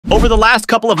Over the last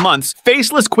couple of months,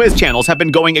 faceless quiz channels have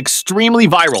been going extremely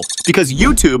viral because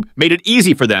YouTube made it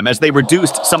easy for them as they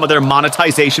reduced some of their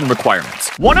monetization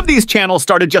requirements. One of these channels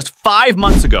started just 5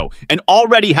 months ago and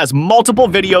already has multiple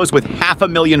videos with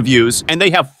 500,000 views, and they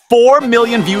have 4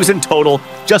 million views in total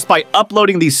just by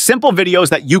uploading these simple videos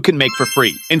that you can make for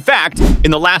free. In fact,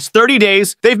 in the last 30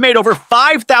 days, they've made over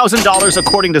 $5,000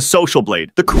 according to Social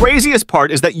Blade. The craziest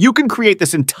part is that you can create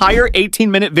this entire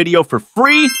 18-minute video for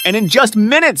free and in just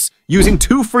minutes using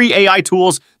 2 free AI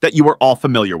tools that you are all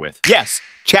familiar with. Yes,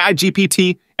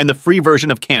 ChatGPT and the free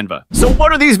version of Canva. So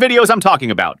what are these videos I'm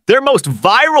talking about? Their most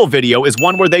viral video is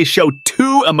one where they show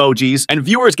 2 emojis and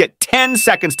viewers get 10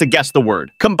 seconds to guess the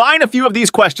word. Combine a few of these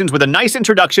questions with a nice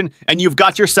introduction and you've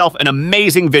got yourself an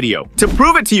amazing video. To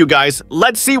prove it to you guys,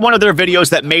 let's see one of their videos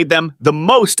that made them the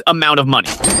most amount of money.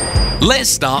 Let's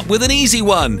start with an easy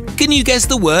one. Can you guess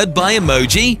the word by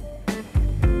emoji?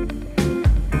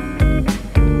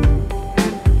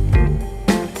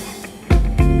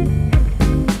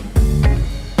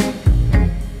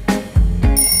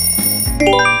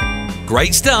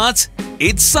 Great start!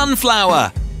 It's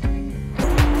sunflower.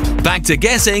 Back to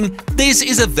guessing, this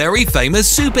is a very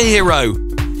famous superhero.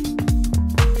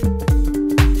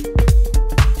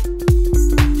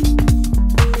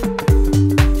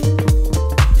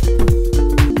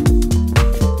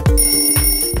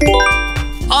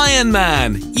 Iron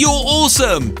Man, you're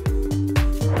awesome!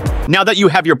 Now that you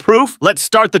have your proof, let's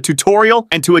start the tutorial,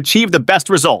 and to achieve the best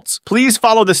results, please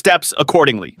follow the steps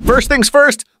accordingly. First things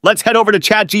first, let's head over to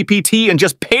ChatGPT and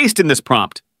just paste in this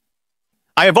prompt.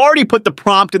 I have already put the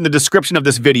prompt in the description of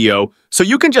this video, so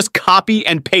you can just copy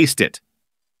and paste it.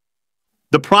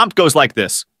 The prompt goes like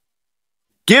this.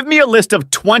 Give me a list of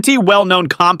 20 well-known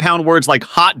compound words like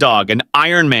hotdog and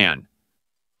Ironman.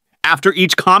 After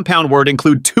each compound word,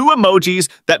 include 2 emojis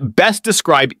that best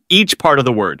describe each part of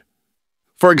the word.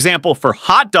 For example, for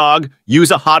hot dog,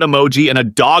 use a hot emoji and a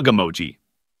dog emoji.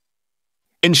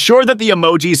 Ensure that the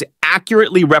emojis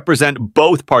accurately represent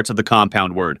both parts of the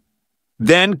compound word.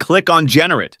 Then click on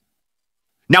Generate.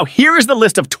 Now here is the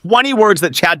list of 20 words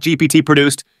that ChatGPT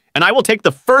produced, and I will take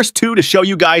the first 2 to show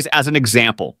you guys as an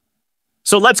example.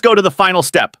 So let's go to the final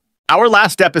step. Our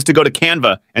last step is to go to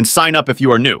Canva and sign up if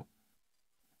you are new.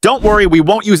 Don't worry, we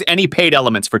won't use any paid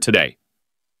elements for today.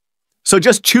 So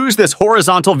just choose this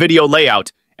horizontal video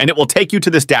layout and it will take you to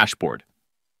this dashboard.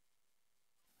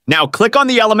 Now click on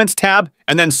the Elements tab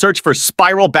and then search for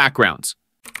spiral backgrounds.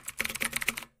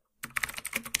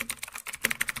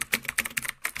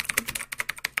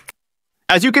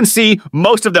 As you can see,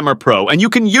 most of them are pro and you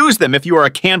can use them if you are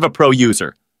a Canva Pro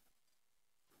user.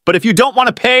 But if you don't want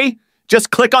to pay,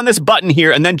 just click on this button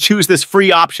here and then choose this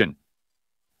free option.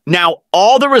 Now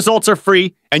all the results are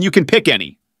free and you can pick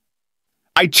any.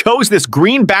 I chose this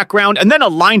green background and then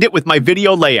aligned it with my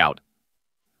video layout.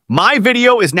 My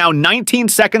video is now 19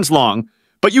 seconds long,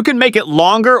 but you can make it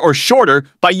longer or shorter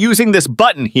by using this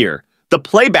button here, the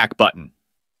playback button.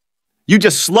 You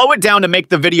just slow it down to make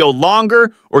the video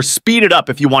longer or speed it up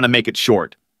if you want to make it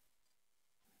short.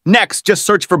 Next, just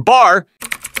search for bar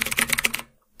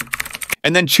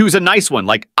and then choose a nice one,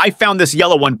 like I found this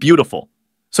yellow one beautiful.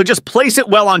 So just place it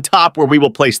well on top where we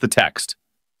will place the text.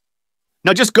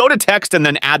 Now just go to text and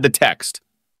then add the text.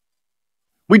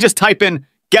 We just type in,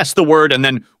 guess the word, and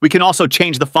then we can also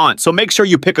change the font, so make sure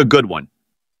you pick a good one.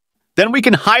 Then we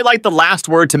can highlight the last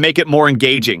word to make it more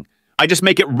engaging. I just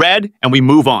make it red and we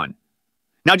move on.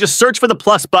 Now just search for the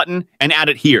plus button and add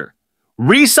it here.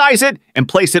 Resize it and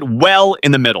place it well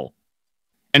in the middle.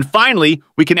 And finally,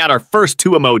 we can add our first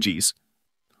 2 emojis.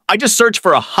 I just search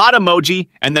for a hot emoji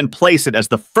and then place it as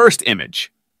the first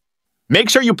image. Make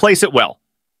sure you place it well.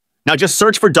 Now just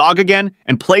search for dog again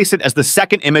and place it as the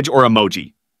second image or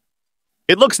emoji.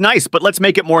 It looks nice, but let's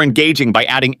make it more engaging by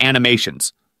adding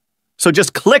animations. So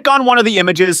just click on one of the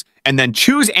images and then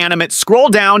choose Animate, scroll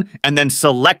down, and then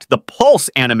select the pulse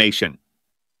animation.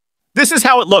 This is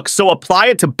how it looks, so apply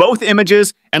it to both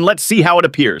images and let's see how it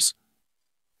appears.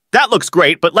 That looks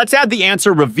great, but let's add the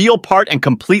answer reveal part and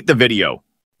complete the video.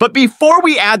 But before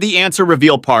we add the answer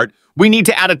reveal part, we need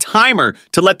to add a timer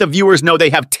to let the viewers know they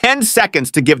have 10 seconds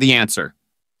to give the answer.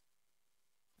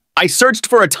 I searched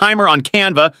for a timer on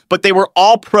Canva, but they were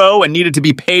all pro and needed to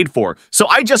be paid for, so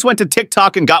I just went to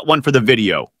TikTok and got one for the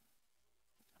video.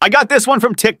 I got this one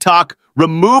from TikTok,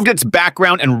 removed its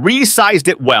background, and resized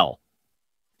it well.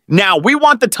 Now, we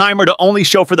want the timer to only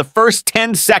show for the first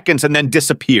 10 seconds and then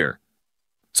disappear.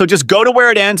 So just go to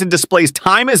where it ends and displays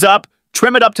time is up,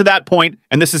 trim it up to that point,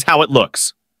 and this is how it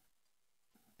looks.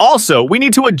 Also, we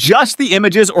need to adjust the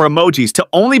images or emojis to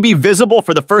only be visible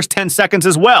for the first 10 seconds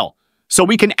as well, so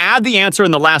we can add the answer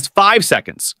in the last 5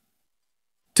 seconds.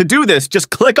 To do this, just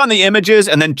click on the images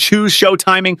and then choose show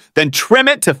timing, then trim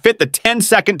it to fit the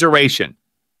 10-second duration.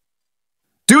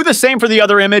 Do the same for the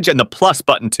other image and the plus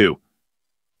button too.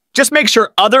 Just make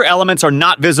sure other elements are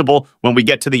not visible when we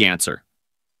get to the answer.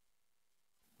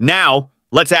 Now,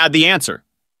 let's add the answer.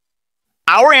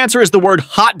 Our answer is the word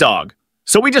hot dog,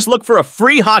 so we just look for a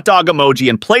free hot dog emoji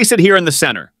and place it here in the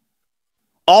center.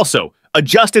 Also,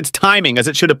 adjust its timing as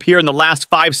it should appear in the last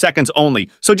 5 seconds only,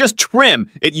 so just trim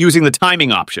it using the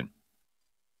timing option.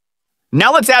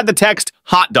 Now let's add the text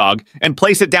hot dog and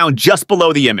place it down just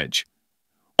below the image.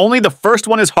 Only the first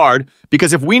one is hard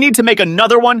because if we need to make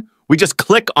another one, we just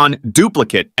click on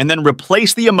duplicate and then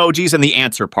replace the emojis in the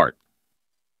answer part.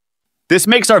 This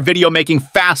makes our video making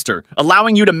faster,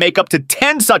 allowing you to make up to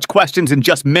 10 such questions in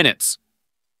just minutes.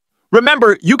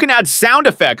 Remember, you can add sound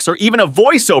effects or even a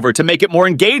voiceover to make it more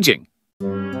engaging.